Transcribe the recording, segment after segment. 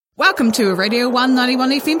Welcome to a Radio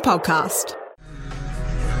 191 FM podcast.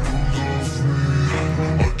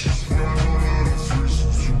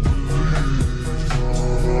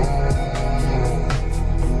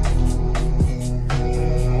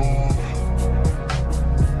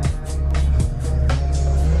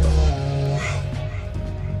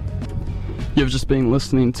 You've just been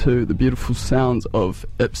listening to the beautiful sounds of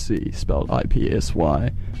Ipsy, spelled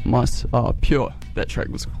I-P-S-Y. Pure. That track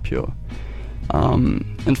was Pure.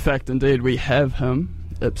 In fact, indeed, we have him,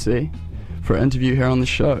 Ipsy, for an interview here on the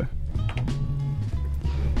show.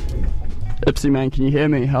 Ipsy, man, can you hear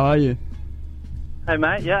me? How are you? Hey,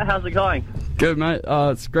 mate. Yeah, how's it going? Good, mate.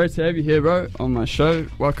 It's great to have you here, bro, on my show.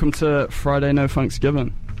 Welcome to Friday No Funk's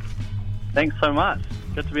Given. Thanks so much.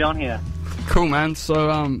 Good to be on here. Cool, man.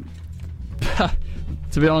 So,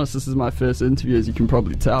 to be honest, this is my first interview, as you can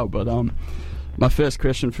probably tell, but my first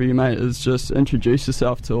question for you, mate, is just introduce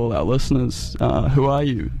yourself to all our listeners. Who are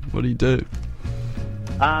you? What do you do?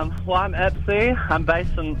 Well, I'm Ipsy. I'm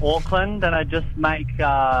based in Auckland, and I just make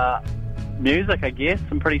music, I guess.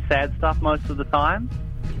 Some pretty sad stuff most of the time.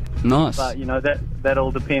 Nice. But, you know, that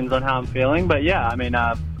all depends on how I'm feeling. But, yeah, I mean,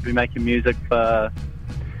 I've been making music for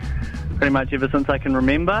pretty much ever since I can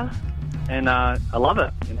remember. And I love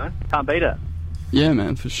it, you know. Can't beat it. Yeah,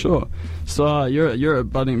 man, for sure. So you're a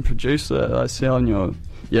budding producer. I see on your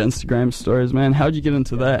Instagram stories, man. How'd you get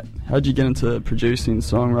into that? How'd you get into producing,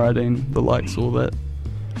 songwriting, the likes, all that?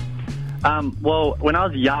 Well, when I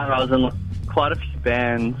was young, I was in quite a few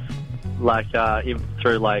bands, like even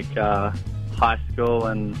through like high school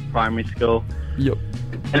and primary school. Yep.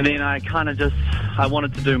 And then I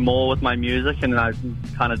wanted to do more with my music, and then I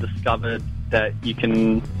kind of discovered that you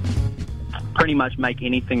can pretty much make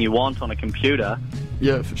anything you want on a computer.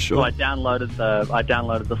 Yeah, for sure. So I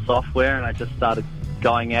downloaded the software, and I just started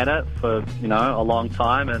going at it for, you know, a long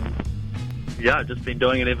time, and yeah, I've just been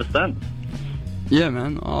doing it ever since. Yeah,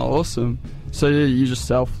 man. Oh, awesome. So you just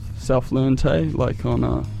self-learned, like on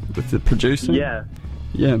with the producing? Yeah.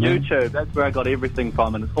 Yeah, man. YouTube, that's where I got everything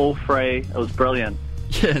from, and it's all free. It was brilliant.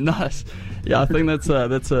 Yeah, nice. Yeah, I think that's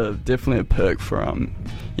definitely a perk for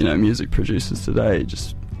music producers today,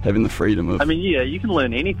 just having the freedom of... I mean, yeah, you can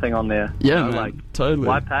learn anything on there. Yeah, man, like, totally.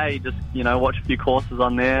 Why pay? Just, watch a few courses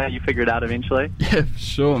on there. You figure it out eventually. Yeah, for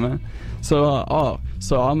sure, man. So,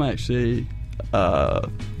 so I'm actually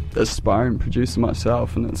aspiring producer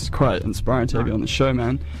myself, and it's quite inspiring to have you on the show,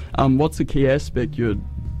 man. What's a key aspect you would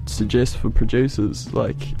suggest for producers?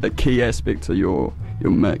 Like, a key aspect of your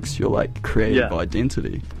mix, your, like, creative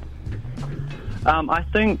identity? I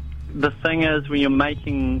think the thing is, when you're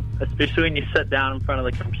making, especially when you sit down in front of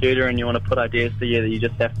the computer and you want to put ideas together, you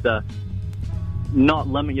just have to not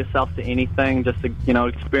limit yourself to anything, just to,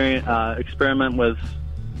 experiment with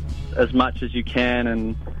as much as you can,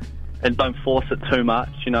 and don't force it too much,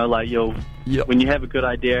 when you have a good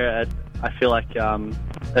idea, I feel like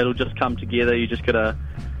it'll just come together. You just gotta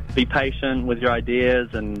be patient with your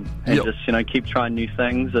ideas and just, keep trying new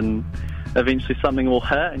things, and eventually something will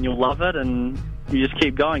hit and you'll love it, and you just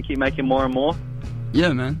keep going, keep making more and more.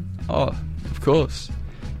 Yeah, man. Oh, of course.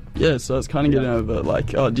 Yeah, so it's kind of getting over, like,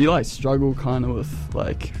 do you, like, struggle kind of with,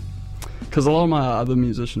 like... Because a lot of my other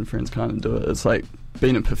musician friends kind of do it. It's, like,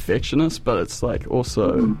 being a perfectionist, but it's, like,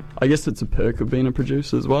 also... I guess it's a perk of being a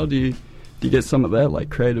producer as well. Do you get some of that, like,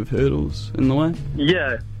 creative hurdles in the way?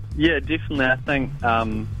 Yeah, definitely. I think,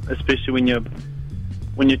 especially when you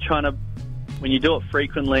do it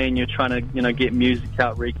frequently and you're trying to, get music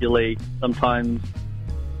out regularly, sometimes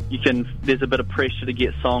there's a bit of pressure to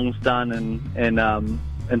get songs done and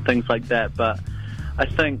things like that. But I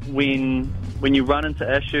think when you run into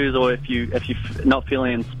issues, or if you're not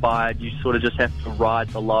feeling inspired, you sort of just have to ride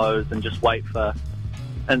the lows and just wait for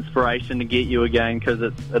inspiration to get you again, because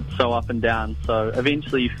it's so up and down. So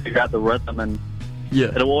eventually you figure out the rhythm, and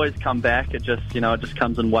it'll always come back. It just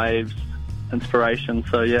comes in waves. Inspiration,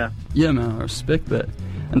 so yeah, man, I respect that.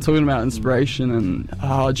 And talking about inspiration and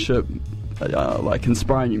hardship, like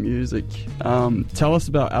inspiring your music, tell us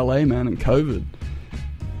about LA, man, and COVID.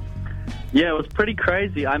 Yeah, it was pretty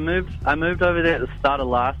crazy. I moved over there at the start of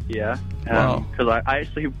last year because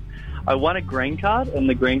I won a green card in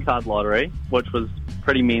the green card lottery, which was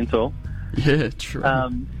pretty mental. Yeah, true.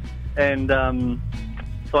 So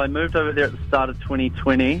I moved over there at the start of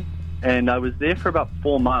 2020, and I was there for about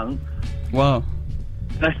 4 months. Wow.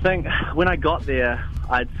 And I think when I got there,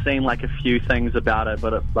 I'd seen like a few things about it,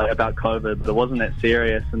 about COVID, but it wasn't that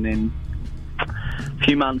serious. And then a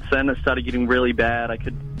few months in, it started getting really bad. I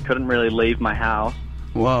couldn't really leave my house.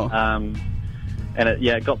 Wow. And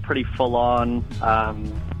it got pretty full on.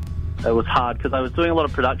 It was hard because I was doing a lot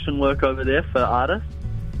of production work over there for artists.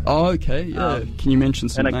 Oh, okay, yeah. Can you mention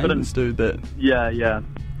some and I names, dude? Yeah.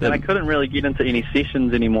 And I couldn't really get into any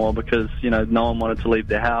sessions anymore because, no one wanted to leave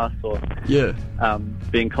their house or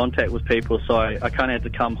be in contact with people. So I kind of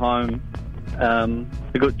had to come home.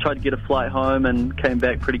 Tried to get a flight home and came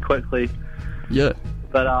back pretty quickly. Yeah.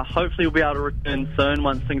 But hopefully we'll be able to return soon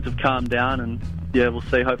once things have calmed down and, we'll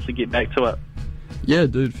see, hopefully get back to it. Yeah,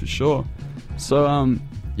 dude, for sure. So,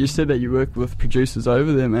 you said that you work with producers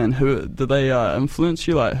over there, man. Who do they influence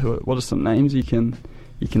you? Like, what are some names you can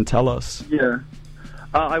tell us? Yeah.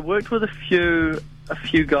 I worked with a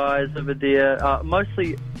few guys over there,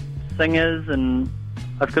 mostly singers, and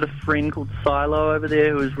I've got a friend called Silo over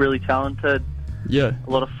there who is really talented. Yeah, a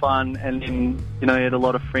lot of fun, and then he had a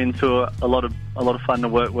lot of friends who are a lot of fun to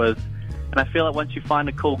work with. And I feel like once you find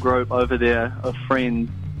a cool group over there of friends,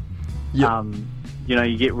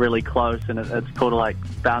 you get really close, and it's cool to like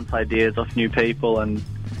bounce ideas off new people. And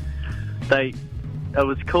it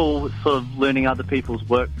was cool, sort of learning other people's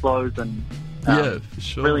workflows and. Yeah, for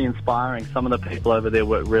sure. Really inspiring. Some of the people over there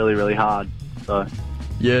work really, really hard. So.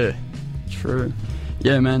 Yeah, true.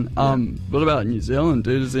 Yeah, man. What about New Zealand,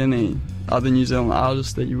 dude? Is there any other New Zealand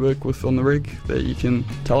artists that you work with on the rig that you can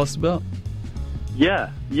tell us about?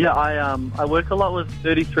 Yeah. I work a lot with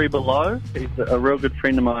 33 Below. He's a real good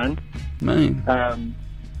friend of mine. Man.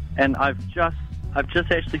 And I've just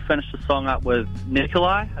actually finished a song up with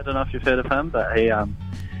Nikolai. I don't know if you've heard of him, but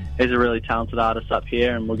he's a really talented artist up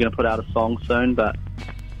here, and we're going to put out a song soon. But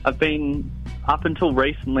up until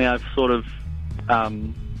recently, I've sort of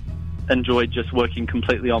enjoyed just working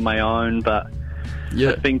completely on my own. But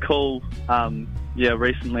it's been cool.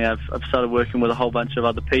 Recently I've started working with a whole bunch of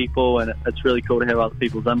other people, and it's really cool to have other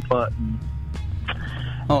people's input and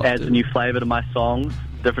adds a new flavour to my songs,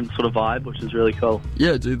 different sort of vibe, which is really cool.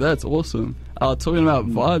 Yeah, dude, that's awesome. Talking about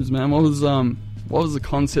vibes, man, what was the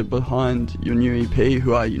concept behind your new EP,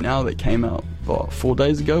 Who Are You Now, that came out, 4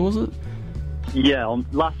 days ago, was it? Yeah, on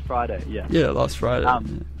last Friday, yeah. Yeah, last Friday.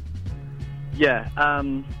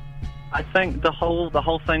 I think the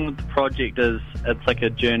whole thing with the project is it's like a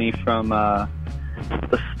journey from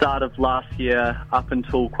the start of last year up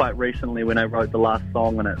until quite recently when I wrote the last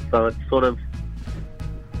song in it. So it's sort of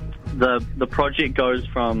the project goes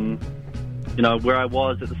from where I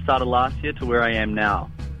was at the start of last year to where I am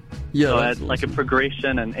now. Yeah, so it's like a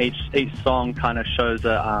progression, and each song kind of shows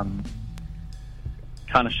a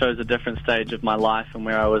different stage of my life and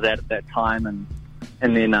where I was at that time,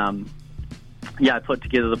 and then I put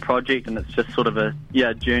together the project, and it's just sort of a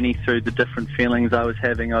journey through the different feelings I was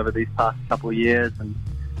having over these past couple of years, and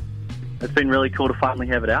it's been really cool to finally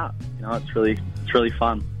have it out. It's really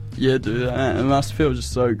fun. Yeah, dude, it must feel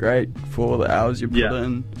just so great for all the hours you put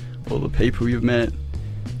in, all the people you've met,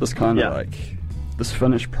 this kind of like this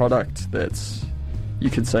finished product that's, you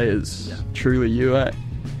could say, is truly you, eh?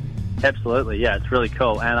 Absolutely, yeah, it's really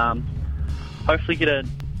cool, and hopefully get an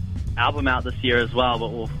album out this year as well,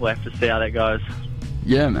 but we'll have to see how that goes.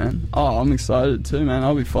 Yeah, man. Oh, I'm excited too, man.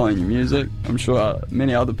 I'll be following your music. I'm sure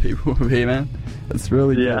many other people will be, man. It's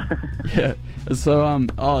really good. Yeah. So,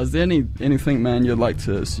 is there anything, man, you'd like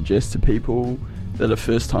to suggest to people that are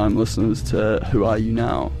first-time listeners to Who Are You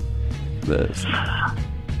Now?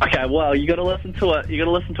 Okay, well, you got to listen to it. You got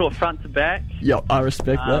to listen to it front to back. Yep, I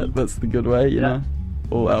respect that. That's the good way, you know.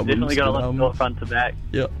 All albums. Definitely got to listen to it front to back.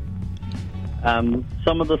 Yep.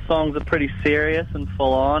 Some of the songs are pretty serious and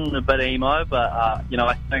full on, a bit emo, but I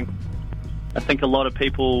think a lot of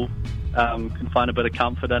people can find a bit of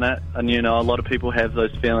comfort in it, and a lot of people have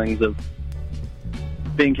those feelings of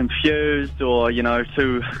being confused or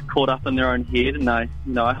too caught up in their own head, and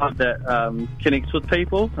I hope that connects with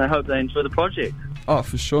people, and I hope they enjoy the project. Oh,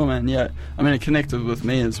 for sure, man. Yeah, I mean, it connected with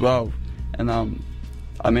me as well, and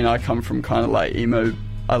I come from kind of like emo.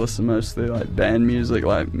 I listen mostly like band music,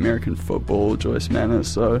 like American Football, Joyce Manor,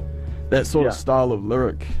 so that sort of style of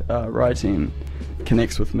lyric writing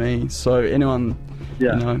connects with me. So anyone,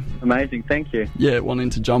 amazing, thank you. Yeah,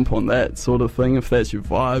 wanting to jump on that sort of thing, if that's your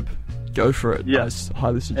vibe, go for it. Yeah, I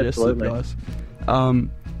highly suggest it, guys.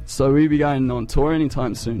 So we'll be going on tour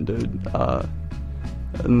anytime soon, dude.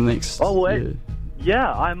 In the next year.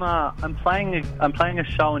 Yeah, I'm playing a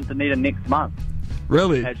show in Dunedin next month.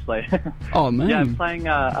 Really? Actually. Oh, man. Yeah, I'm playing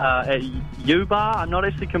at U-Bar. I'm not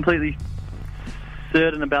actually completely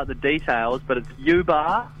certain about the details, but it's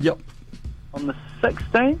U-Bar. Yep. On the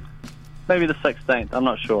 16th? Maybe the 16th. I'm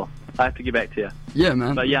not sure. I have to get back to you. Yeah,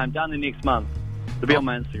 man. But yeah, I'm down there next month. It'll be on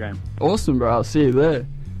my Instagram. Awesome, bro. I'll see you there.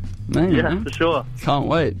 Man, for sure. Can't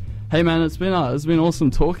wait. Hey, man, it's been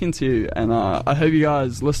awesome talking to you, and I hope you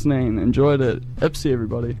guys listening enjoyed it. Ipsy,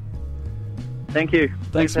 everybody. Thank you.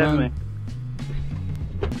 Thanks, for man. having me.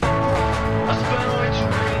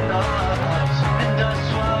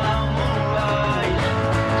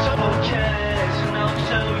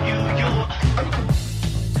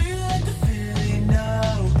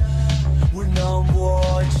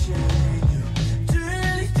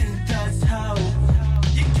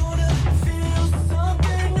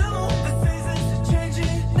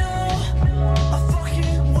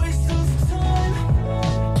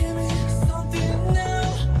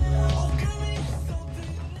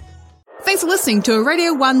 Thanks for listening to a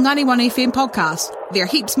Radio 191 FM podcast. There are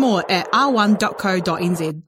heaps more at r1.co.nz.